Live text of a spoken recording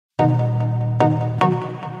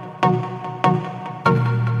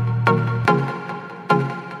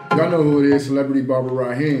know who it is, Celebrity Barber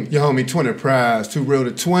Raheem. Your homie Twinner Prize, Too Real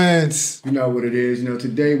to Twinz. You know what it is.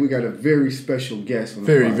 Today we got a very special guest on the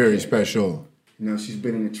Very, podcast. very special. She's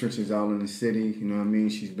been in the trenches all in the city. You know what I mean?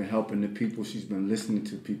 She's been helping the people. She's been listening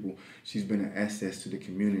to people. She's been an asset to the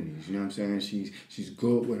communities. You know what I'm saying? She's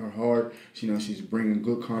good with her heart. She's bringing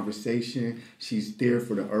good conversation. She's there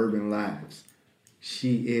for the urban lives.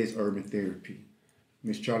 She is Urban Therapy.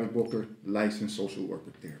 Miss Charlyn Booker, licensed social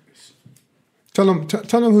worker therapist. Tell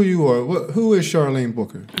them who you are. Who is Charlyn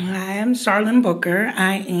Booker? I am Charlyn Booker.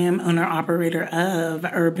 I am owner-operator of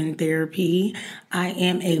Urban Therapy. I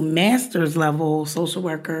am a master's level social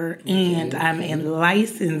worker, and I'm a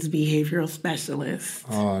licensed behavioral specialist.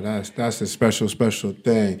 Oh, that's a special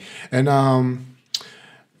thing. And I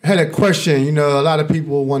had a question. A lot of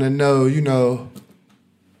people want to know,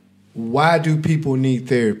 why do people need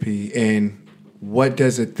therapy, and what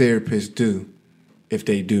does a therapist do if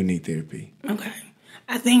they do need therapy? Okay.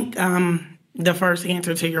 I think the first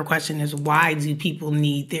answer to your question is, why do people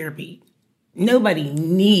need therapy? Nobody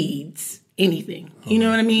needs anything. You know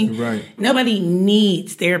what I mean? Right. Nobody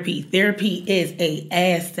needs therapy. Therapy is a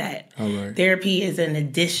asset. All right. Therapy is an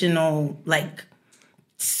additional,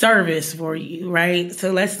 service for you, right?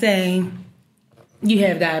 So let's say you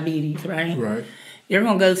have diabetes, right? Right. You're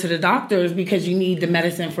going to go to the doctors because you need the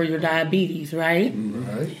medicine for your diabetes, right?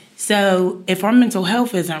 Right. So if our mental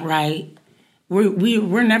health isn't right,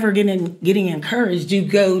 we're never getting encouraged to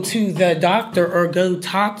go to the doctor or go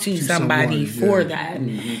talk to somebody for that.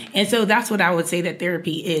 Mm-hmm. And so that's what I would say that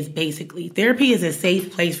therapy is basically. Therapy is a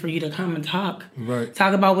safe place for you to come and talk. Right.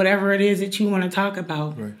 Talk about whatever it is that you want to talk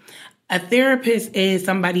about. Right. A therapist is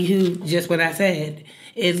somebody who, just what I said,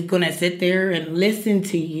 is going to sit there and listen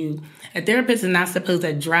to you. A therapist is not supposed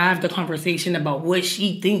to drive the conversation about what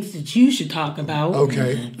she thinks that you should talk about.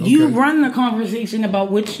 Okay. You run the conversation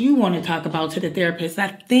about what you want to talk about to the therapist. I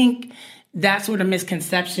think that's where the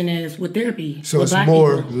misconception is with therapy. So with it's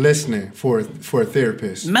more listening for a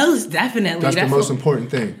therapist. Most definitely. That's the most important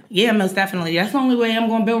thing. Yeah, most definitely. That's the only way I'm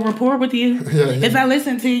going to build rapport with you. If I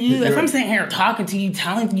listen to you, if I'm sitting here talking to you,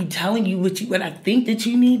 telling you what I think that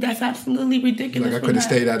you need, that's absolutely ridiculous. Like I could have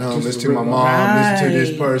stayed at home, listen to my mom, listen to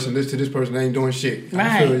this person, they ain't doing shit. Right.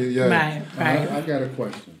 I feel you, yeah. Right. I got a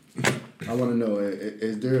question. I want to know,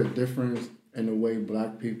 is there a difference in the way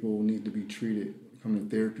black people need to be treated coming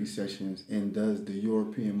to therapy sessions, and does the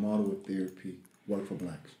European model of therapy work for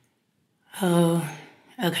blacks? Oh,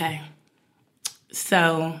 okay.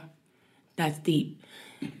 So that's deep.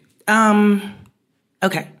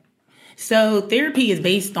 Okay. So therapy is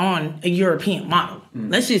based on a European model.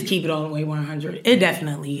 Let's just keep it all the way 100. It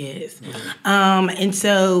definitely is. And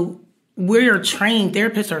so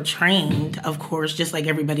therapists are trained, of course, just like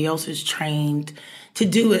everybody else is trained, to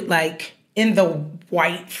do it in the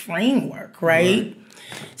white framework, right?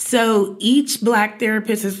 So each black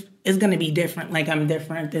therapist is going to be different. I'm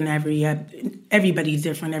different than everybody's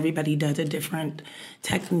different. Everybody does a different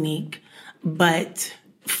technique. But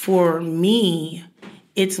for me,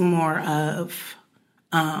 it's more of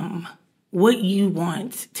what you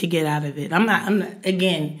want to get out of it. I'm not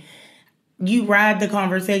again, you ride the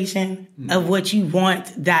conversation of what you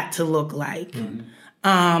want that to look like.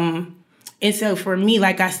 And so for me,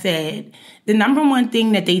 like I said, the number one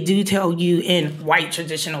thing that they do tell you in white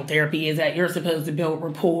traditional therapy is that you're supposed to build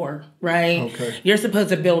rapport, right? Okay. You're supposed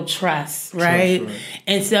to build trust, right?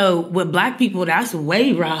 And so with black people, that's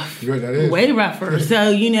way rough. Yeah, that is. Way rougher. So,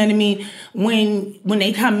 you know what I mean? When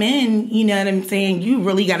they come in, you know what I'm saying? You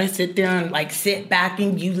really got to sit there and sit back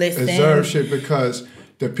and you listen. Observe shit, because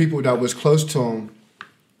the people that was close to them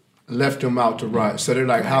left them out to rot. So they're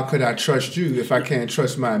like, how could I trust you if I can't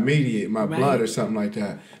trust my blood or something like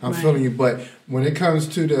that? I'm feeling you. But when it comes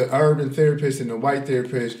to the urban therapist and the white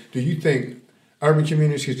therapist, do you think urban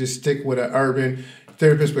communities should just stick with an urban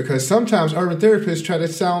therapist? Because sometimes urban therapists try to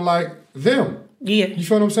sound like them. Yeah. You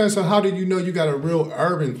feel what I'm saying? So how did you know you got a real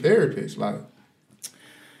urban therapist?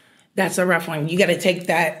 That's a rough one. You got to take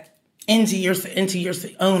that into your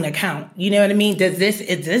own account. You know what I mean? Is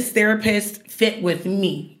this therapist fit with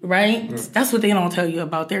me, right? That's what they don't tell you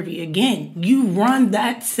about therapy. Again, you run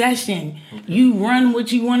that session. Okay. You run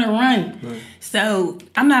what you want to run. Right. So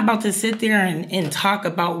I'm not about to sit there and talk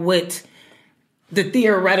about what the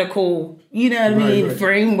theoretical,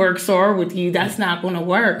 frameworks are with you. That's not going to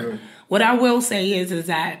work. Right. What I will say is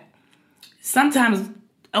that sometimes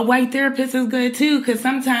a white therapist is good too, because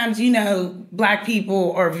sometimes, black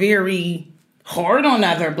people are very hard on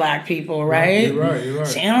other black people, right? You're right.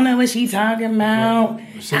 She don't know what she's talking about.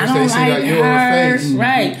 Right. I don't like her.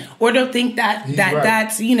 Right. Mm-hmm. Or they'll think that's,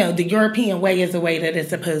 the European way is the way that it's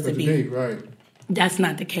supposed to be. Right. That's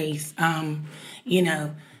not the case.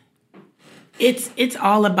 It's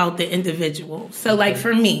all about the individual. So like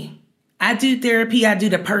for me, I do therapy, I do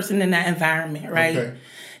the person in that environment, right? Okay.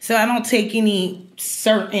 So I don't take any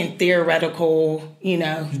certain theoretical, You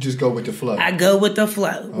just go with the flow. I go with the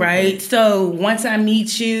flow, right? So once I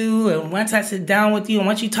meet you and once I sit down with you and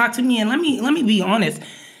once you talk to me, and let me be honest,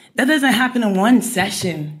 that doesn't happen in one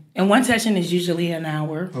session. And one session is usually an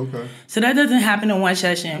hour. Okay. So that doesn't happen in one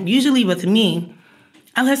session. Usually with me,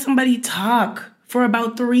 I let somebody talk for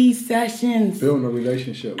about 3 sessions. Building a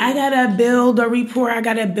relationship. I gotta build a rapport. I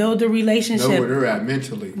gotta build a relationship. Know where they're at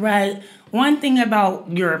mentally. Right. One thing about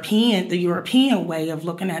the European way of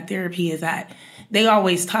looking at therapy is that they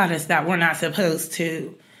always taught us that we're not supposed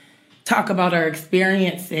to talk about our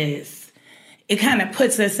experiences. It kind of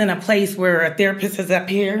puts us in a place where a therapist is up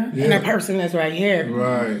here and a person is right here.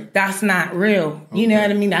 Right. That's not real. You know what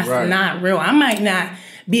I mean? That's not real. I might not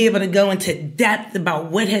be able to go into depth about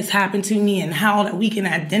what has happened to me and how that we can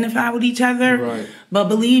identify with each other. Right. But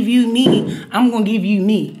believe you me, I'm going to give you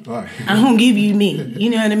me. Right. I'm going to give you me. You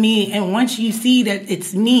know what I mean? And once you see that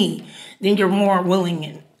it's me, then you're more willing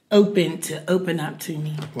and open up to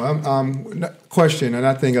me. Well, question, and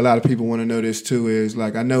I think a lot of people want to know this too, is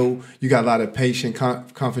like, I know you got a lot of patient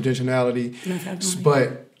confidentiality,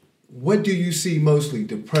 but what do you see mostly?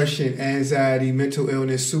 Depression, anxiety, mental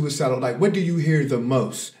illness, suicidal? Like, what do you hear the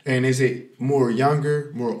most? And is it more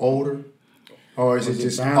younger, more older? Or is it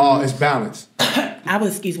just all, it's balanced? I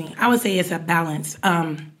would say it's a balance.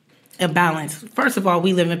 A balance. First of all,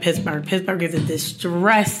 we live in Pittsburgh. Pittsburgh is a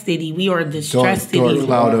distressed city. We are a distressed city. Dark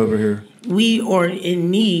cloud over here. We are in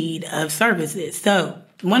need of services. So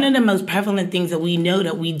one of the most prevalent things that we know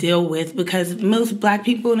that we deal with, because most Black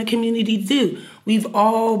people in the community do, we've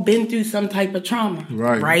all been through some type of trauma.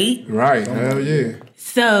 Right? Right. Hell yeah.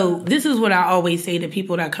 So this is what I always say to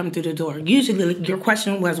people that come through the door. Usually your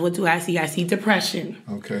question was, what do I see? I see depression.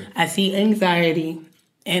 Okay. I see anxiety.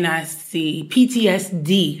 And I see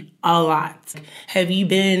PTSD a lot. Have you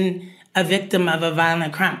been a victim of a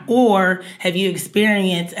violent crime? Or have you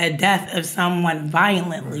experienced a death of someone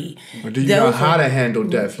violently? Or do you know how to handle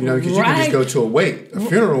death? Because you can just go to a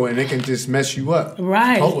funeral and it can just mess you up.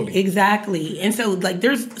 Right. Totally. Exactly. And so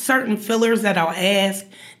there's certain fillers that I'll ask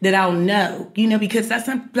that I'll know, because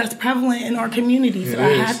that's prevalent in our community. So I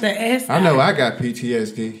have to ask that. I know I got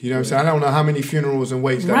PTSD. You know what I'm saying? I don't know how many funerals and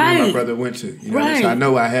wakes that me and my brother went to. You know so I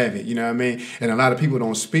know I have it. You know what I mean? And a lot of people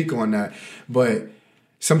don't speak on that. But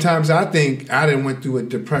sometimes I think I done went through a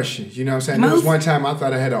depression. You know what I'm saying? There was one time I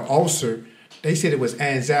thought I had an ulcer. They said it was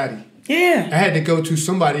anxiety. Yeah. I had to go to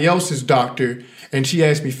somebody else's doctor, and she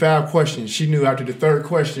asked me 5 questions. She knew after the 3rd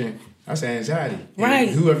question, that's anxiety. Right.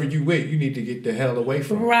 And whoever you with, you need to get the hell away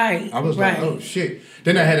from. Right. I was like, oh, shit.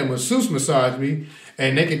 Then I had a masseuse massage me,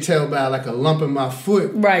 and they could tell by like a lump in my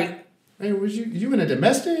foot. Right. Hey, was you in a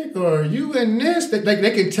domestic or you in this?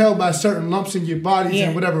 They can tell by certain lumps in your body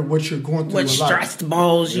and whatever what you're going through. What stressed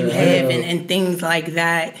balls you have and things like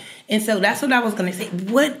that. And so that's what I was going to say.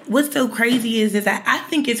 What's so crazy is that I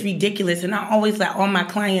think it's ridiculous, and I always let all my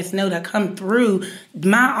clients know that come through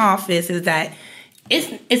my office is that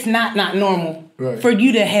it's not normal for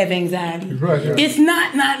you to have anxiety. Right. It's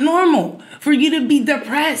not normal for you to be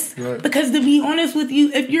depressed. Right. Because to be honest with you,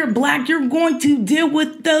 if you're Black, you're going to deal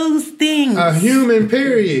with those things. A human,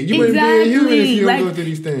 period. You wouldn't be a human if you don't go through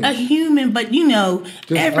these things. A human, but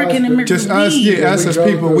African American. Just us, us as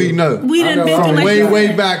people we know. We done been from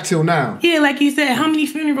way back till now. Yeah, like you said, how many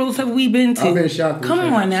funerals have we been to? I've been shocked. Come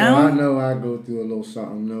on now. So I know I go through a little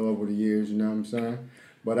something over the years, you know what I'm saying?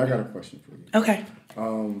 But I got a question for you. Okay.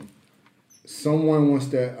 Someone wants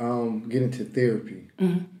to get into therapy,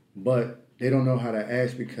 but they don't know how to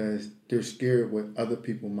ask because they're scared what other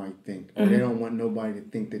people might think, or they don't want nobody to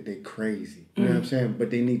think that they're crazy. You know what I'm saying? But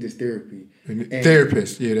they need this therapy.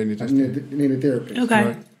 Therapist, they need this. They need a therapist. Okay.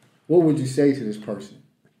 Right? What would you say to this person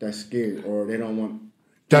that's scared, or they don't want?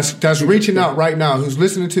 That's reaching out right now. Who's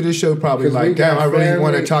listening to this show probably like, damn, I really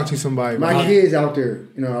want to talk to somebody. My kids out there,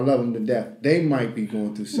 I love them to death. They might be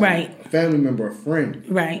going through something. Right. A family member, a friend.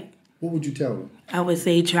 Right. What would you tell them? I would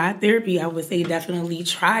say try therapy. I would say definitely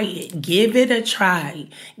try it. Give it a try.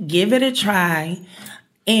 Give it a try.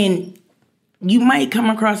 And you might come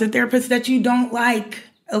across a therapist that you don't like.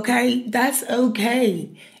 Okay? That's okay.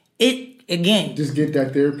 Again, just get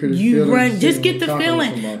that therapeutic feeling. Just get the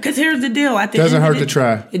feeling. Because here's the deal. I think doesn't hurt to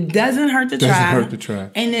try. It doesn't hurt to try.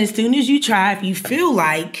 And then as soon as you try, if you feel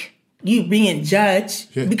like you being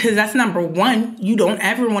judged, because that's number one, you don't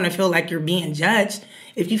ever want to feel like you're being judged.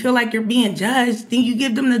 If you feel like you're being judged, then you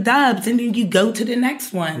give them the dubs and then you go to the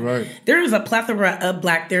next one. Right. There is a plethora of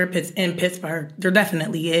Black therapists in Pittsburgh. There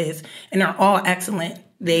definitely is. And they're all excellent.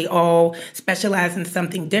 They all specialize in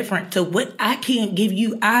something different. So what I can't give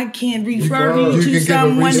you, I can refer you to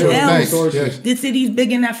someone else. Yes. The city's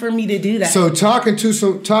big enough for me to do that. So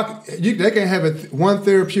they can have one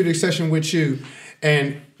therapeutic session with you,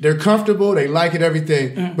 and they're comfortable, they like it,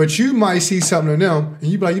 everything. But you might see something in them, and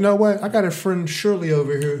you be like, you know what? I got a friend Shirley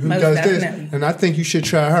over here who does this, and I think you should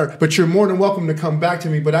try her. But you're more than welcome to come back to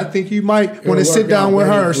me. But I think you might want to sit down with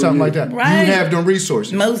her or something like that. Right. You have them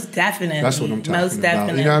resources. Most definitely. That's what I'm talking Most about.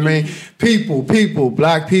 definitely. You know what I mean? People,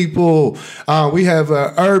 black people. We have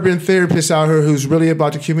an urban therapist out here who's really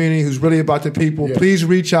about the community, who's really about the people. Yeah. Please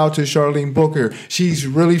reach out to Charlyn Booker. She's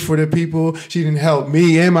really for the people. She didn't help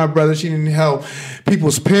me and my brother. She didn't help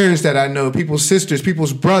people's parents that I know, people's sisters,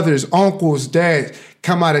 people's brothers, uncles, dads,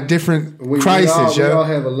 come out of different crises. We all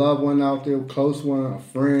have a loved one out there, a close one, a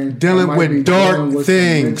friend. Dealing with dark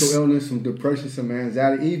things. Some mental illness, some depression, some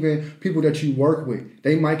anxiety. Even people that you work with,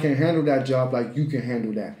 they might can't handle that job like you can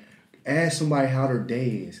handle that. Ask somebody how their day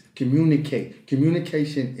is. Communicate.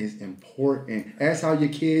 Communication is important. Ask how your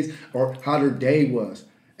kids or how their day was.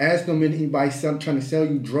 Ask them if anybody trying to sell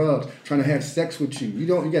you drugs, trying to have sex with you. You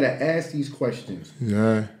got to ask these questions.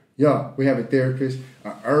 Yeah. Yeah, we have a therapist,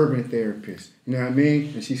 an urban therapist. You know what I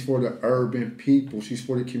mean? And she's for the urban people. She's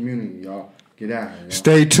for the community, y'all. Get out here, y'all.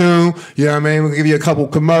 Stay tuned. You know what I mean? We'll give you a couple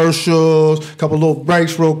commercials, a couple little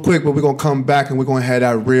breaks real quick, but we're going to come back and we're going to have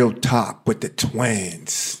that real talk with the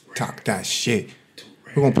Twinz. Talk that shit.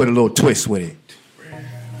 We're going to put a little twist with it.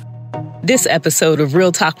 This episode of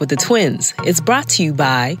Real Talk with the Twinz is brought to you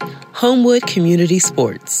by Homewood Community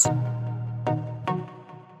Sports.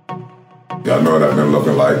 Y'all know what I've been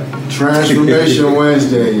looking like. Transformation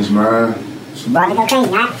Wednesdays, man. About to go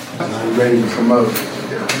crazy, huh? I'm ready to promote.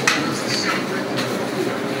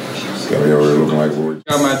 Got me over here looking like Roy.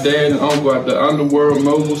 Got my dad and uncle at the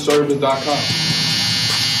underworldmobileservice.com.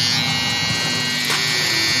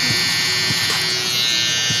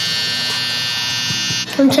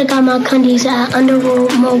 Come check out my countries at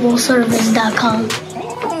underworldmobileservice.com.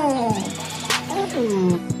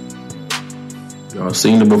 Y'all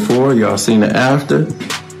seen it before, y'all seen it after. You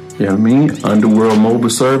know what I mean? Underworld Mobile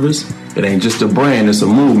Service. It ain't just a brand, it's a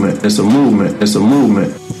movement. It's a movement. It's a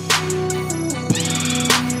movement.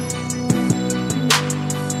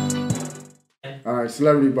 All right,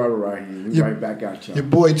 Celebrity Barber right here. We right back at y'all. Your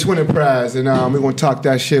boy Twinz Prize, and we're going to talk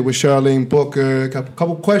that shit with Charlyn Booker. A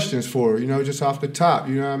couple questions for her, just off the top.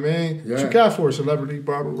 You know what I mean? Yeah. What you got for her, Celebrity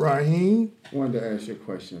Barber Raheem? I wanted to ask you a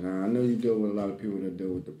question. I know you deal with a lot of people that deal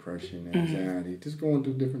with depression, anxiety, just going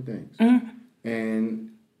through different things.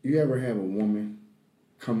 And you ever have a woman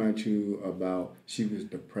come at you about she was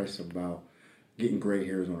depressed about getting gray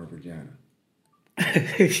hairs on her vagina?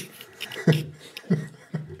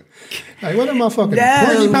 Like, what am I fucking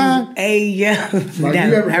porcupine? Hey, yo. Like, no,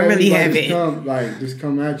 you ever I really haven't. Just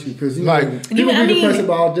come at you? Because like, people be depressed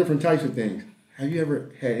about all different types of things. Have you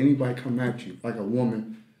ever had anybody come at you, like a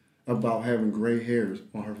woman, about having gray hairs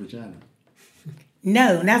on her vagina?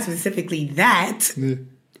 No, not specifically that. Yeah.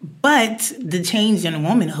 But the change in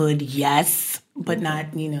womanhood, yes. But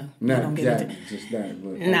not, Not I don't get exactly, just that.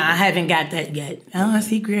 But, No, I haven't got that yet. I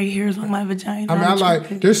see gray hairs on my vagina. I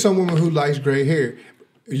mean, there's some woman who likes gray hair.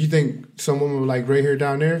 You think some woman would like gray hair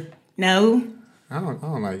down there? No. I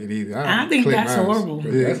don't like it either. I think that's horrible.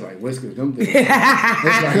 Yeah. That's like whiskers. Them things.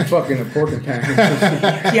 That's like fucking a porcupine.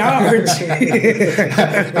 Y'all are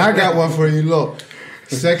I got one for you. Look,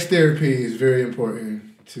 sex therapy is very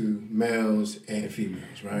important to males and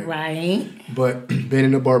females, right? Right. But being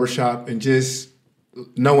in the barbershop and just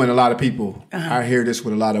knowing a lot of people, I hear this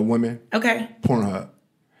with a lot of women. Okay. Pornhub.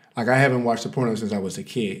 Like, I haven't watched the porno since I was a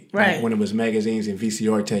kid. Right. Like, when it was magazines and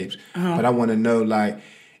VCR tapes. But I want to know,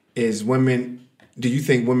 do you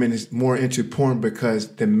think women is more into porn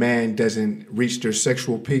because the man doesn't reach their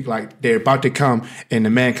sexual peak? Like, they're about to come and the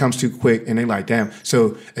man comes too quick and they like, damn.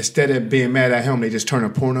 So instead of being mad at him, they just turn a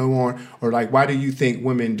porno on? Or like, why do you think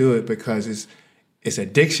women do it? Because it's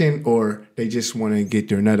addiction, or they just want to get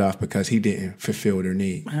their nut off because he didn't fulfill their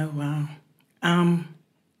need? Oh, wow.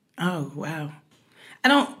 Oh, wow.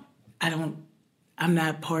 I'm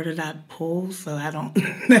not part of that pool, so I don't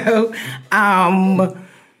know.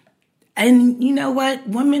 And you know what?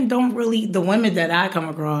 The women that I come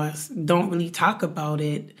across don't really talk about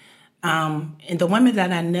it. And the women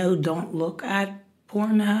that I know don't look at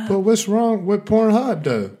Pornhub. But what's wrong with Pornhub,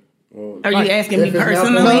 though? Are you asking me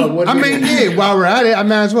personally? No, I mean, yeah, while we're at it, I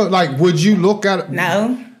might as well. Like, would you look at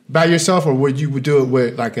it by yourself, or would you do it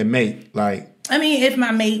with, like, a mate? Like, I mean, if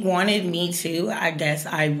my mate wanted me to, I guess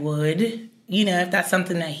I would. if that's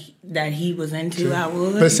something that he was into, I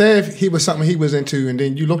would. But say if he was something he was into, and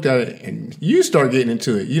then you looked at it and you start getting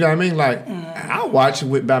into it. You know what I mean? Like, I'll watch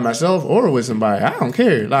it by myself or with somebody. I don't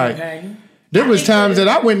care. Like, there was times that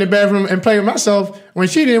I went in the bathroom and played with myself when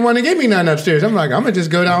she didn't want to give me nothing upstairs. I'm like, I'm going to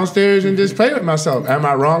just go downstairs and just play with myself. Am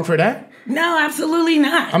I wrong for that? No, absolutely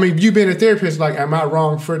not. I mean, you being a therapist, like, am I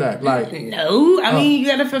wrong for that? Like, no. I mean, you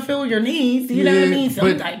got to fulfill your needs. You know what I mean?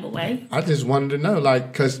 Some type of way. I just wanted to know,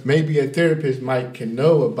 like, because maybe a therapist can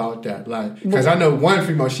know about that. Like, because I know one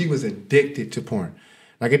female, she was addicted to porn.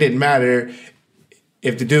 Like, it didn't matter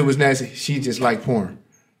if the dude was nasty. She just liked porn.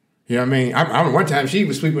 You know what I mean? I remember one time she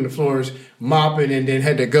was sweeping the floors, mopping, and then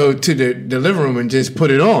had to go to the living room and just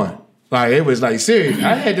put it on. Like, it was, like, serious.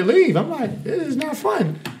 I had to leave. I'm like, this is not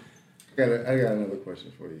fun. I got another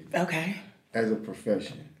question for you. Okay. As a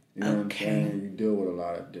profession, you know what I'm saying? You deal with a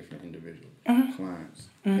lot of different individuals, clients,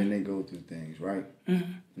 and they go through things, right?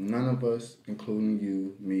 None of us, including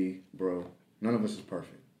you, me, bro, none of us is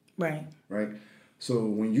perfect. Right. Right? So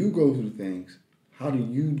when you go through things, how do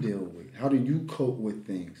you deal with? How do you cope with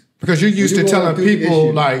things? Because you're used to telling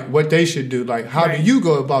people like what they should do. Like, how do you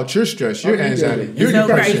go about your stress, your anxiety? It's so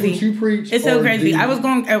crazy. You preach. It's so crazy. I'm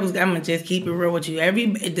gonna just keep it real with you.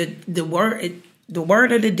 The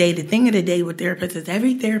word of the day, the thing of the day with therapists is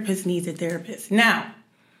every therapist needs a therapist. Now,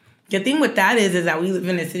 the thing with that is that we live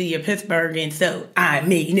in the city of Pittsburgh, and so I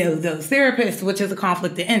may know those therapists, which is a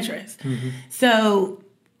conflict of interest. So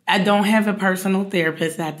I don't have a personal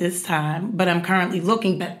therapist at this time, but I'm currently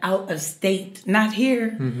looking, but out of state, not here,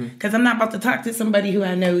 because I'm not about to talk to somebody who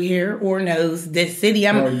I know here or knows this city.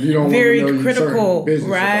 I'm very critical,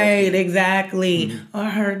 right? Exactly. Oh, I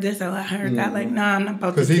heard this, I heard that. Like, no, I'm not about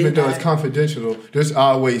to. Because even though it's confidential, there's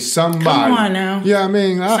always somebody. Come on now. Yeah, I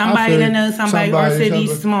mean, somebody that knows somebody, or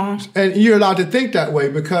city's small. And you're allowed to think that way,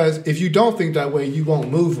 because if you don't think that way, you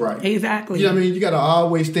won't move right. Exactly. You know what I mean? You got to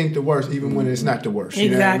always think the worst, even when it's not the worst. You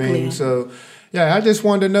exactly. know what I mean? So, yeah, I just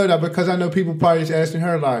wanted to know that, because I know people probably just asking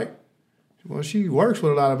her, like, well, she works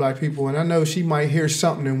with a lot of black people, and I know she might hear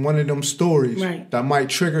something in one of them stories that might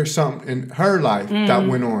trigger something in her life that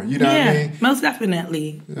went on. You know what I mean? Most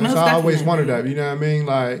definitely. So I always wondered that. You know what I mean?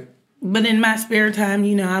 Like, but in my spare time,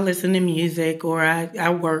 I listen to music, or I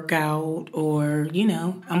work out, or,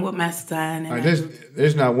 I'm with my son. And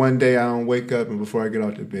there's not one day I don't wake up and before I get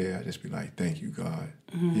out the bed, I just be like, thank you, God.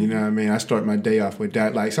 You know what I mean? I start my day off with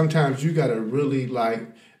that. Like, sometimes you got to really, like,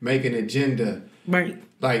 make an agenda. Right.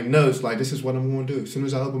 Like, notes, like, this is what I'm going to do. As soon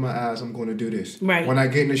as I open my eyes, I'm going to do this. Right. When I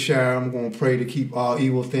get in the shower, I'm going to pray to keep all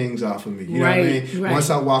evil things off of me. You know what I mean? Right.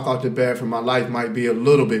 Once I walk out the bathroom, my life might be a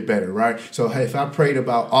little bit better, right? So, hey, if I prayed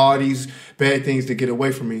about all these bad things to get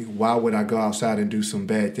away from me, why would I go outside and do some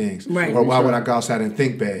bad things? Right. Or why would I go outside and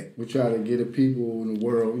think bad? We try to give the people in the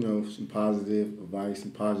world, some positive advice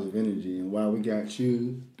and positive energy. And while we got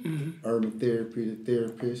you, urban therapy, the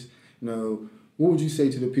therapist, what would you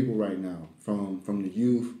say to the people right now, from the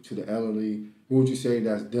youth to the elderly? What would you say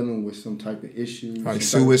that's dealing with some type of issue? Like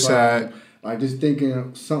suicide? Like just thinking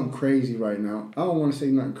of something crazy right now. I don't want to say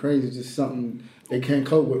nothing crazy, just something they can't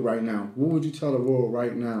cope with right now. What would you tell the world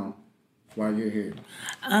right now while you're here?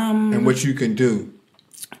 And what you can do?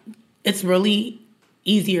 It's really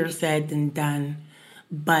easier said than done,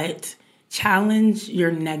 but challenge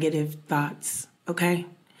your negative thoughts, okay?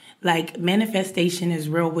 Like, manifestation is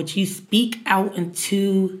real. What you speak out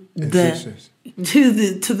into the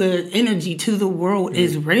energy, to the world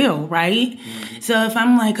is real, right? So if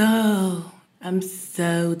I'm like, oh, I'm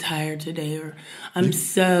so tired today, or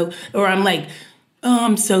I'm like, oh,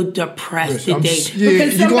 I'm so depressed today.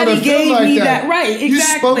 Because somebody gave me that. Right, exactly. You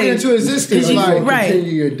spoke into existence.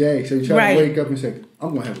 Continue your day. So you try to wake up and say,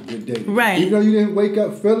 I'm going to have a good day. Right. Even though you didn't wake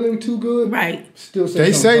up feeling too good. Right. Still say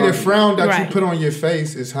they say the frown that you put on your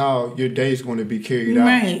face is how your day is going to be carried out.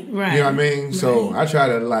 Right. You know what I mean? Right. So I try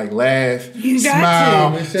to laugh, you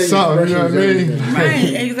smile, something. You know what I mean?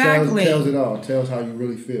 Right, exactly. Tells it all. Tells how you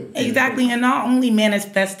really feel. Exactly. And not only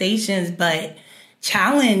manifestations, but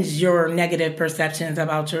challenge your negative perceptions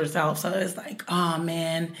about yourself. So it's like, oh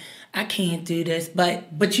man, I can't do this.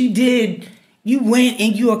 But you did. You went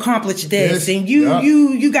and you accomplished this, and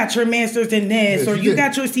you got your master's in this, or you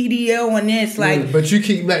got your CDL on this. Like, but you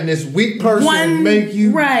keep letting this weak person make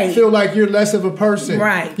you feel like you're less of a person.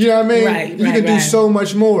 Right. You know what I mean? Right. You can do so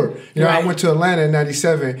much more. You know, I went to Atlanta in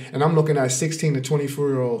 '97, and I'm looking at 16 to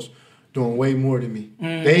 24-year-olds doing way more than me.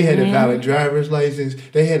 They had a valid driver's license.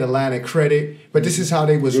 They had a line of credit. But this is how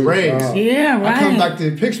they was raised. Yeah, right. I come back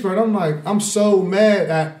to Pittsburgh, I'm like, I'm so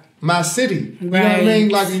mad at my city. You know what I mean?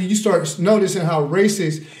 Like, you start noticing how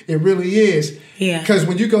racist it really is. Yeah. Because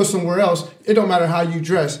when you go somewhere else, it don't matter how you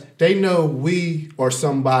dress. they know we are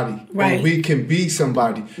somebody, right. or we can be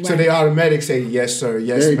somebody. Right. So they automatically say, yes, sir,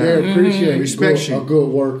 yes, ma'am. They appreciate respect you. A good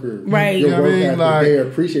worker. Right. Your work ethic, like, they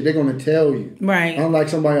appreciate. They're going to tell you. Right. Unlike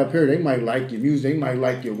somebody up here, they might like your music, they might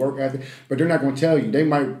like your work ethic, but they're not going to tell you. They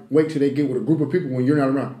might wait till they get with a group of people when you're not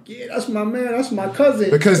around. Yeah, that's my man. That's my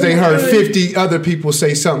cousin. Because they heard 50 other people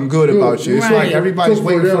say something good about you. It's right. like everybody's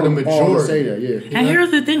waiting for the majority. Say that, yeah. And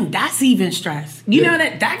here's the thing, that's even stress. You know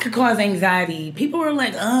that could cause anxiety. People are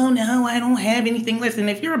like, oh no, I don't have anything. Listen,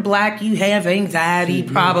 if you're black, you have anxiety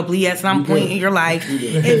probably at some point in your life.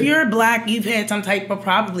 If you're black, you've had some type of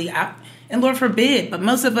and Lord forbid, but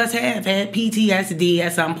most of us have had PTSD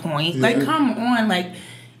at some point. Yeah. Like, come on, like,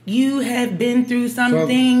 you have been through some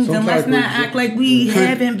things, and let's not act like we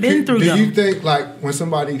haven't been through them. Do you think, like, when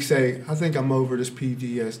somebody say, I think I'm over this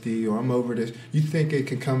PTSD, or I'm over this, you think it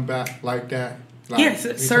can come back like that? Like, yes,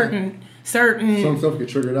 certain some stuff get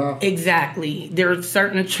triggered off. Exactly. There are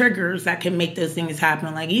certain triggers that can make those things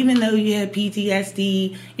happen. Like, even though you have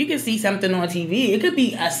PTSD, you can see something on TV. It could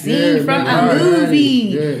be a scene from a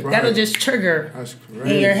movie that'll just trigger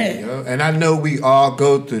in your head. Yo. And I know we all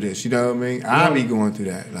go through this. You know what I mean? I be going through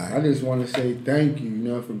that. Like, I just want to say thank you,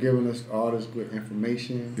 for giving us all this good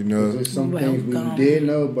information. There's some things we did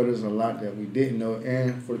know, but there's a lot that we didn't know.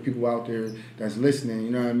 And for the people out there that's listening, you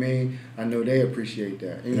know what I mean? I know they appreciate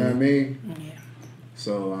that. You know what I mean? Yeah.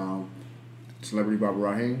 So, Celebrity Baba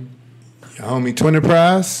Rahim. Your homie Twinz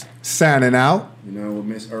Prize signing out. With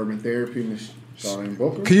Miss Urban Therapy, Miss Charlyn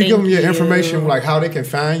Booker. Can you give them your information, like how they can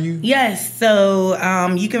find you? Yes. So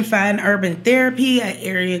you can find Urban Therapy at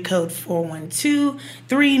area code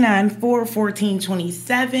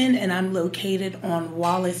 412-394-1427. And I'm located on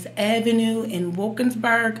Wallace Avenue in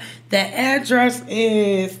Wilkinsburg. The address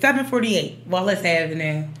is 748 Wallace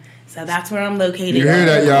Avenue. So that's where I'm located. You hear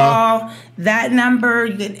that, y'all? Call that number.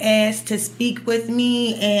 You can ask to speak with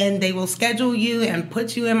me, and they will schedule you and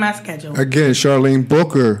put you in my schedule. Again, Charlyn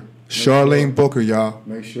Booker. Charlyn Booker, y'all.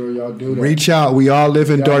 Make sure y'all do that. Reach out. We all live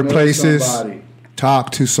in y'all dark places. Somebody.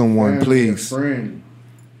 Talk to someone, please. A friend,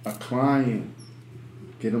 a client.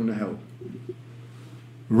 Get them the help.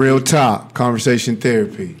 Real talk. Conversation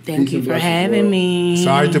therapy. Thank you for having me.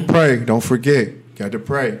 Sorry to pray. Don't forget. Got to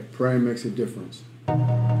pray. Praying makes a difference.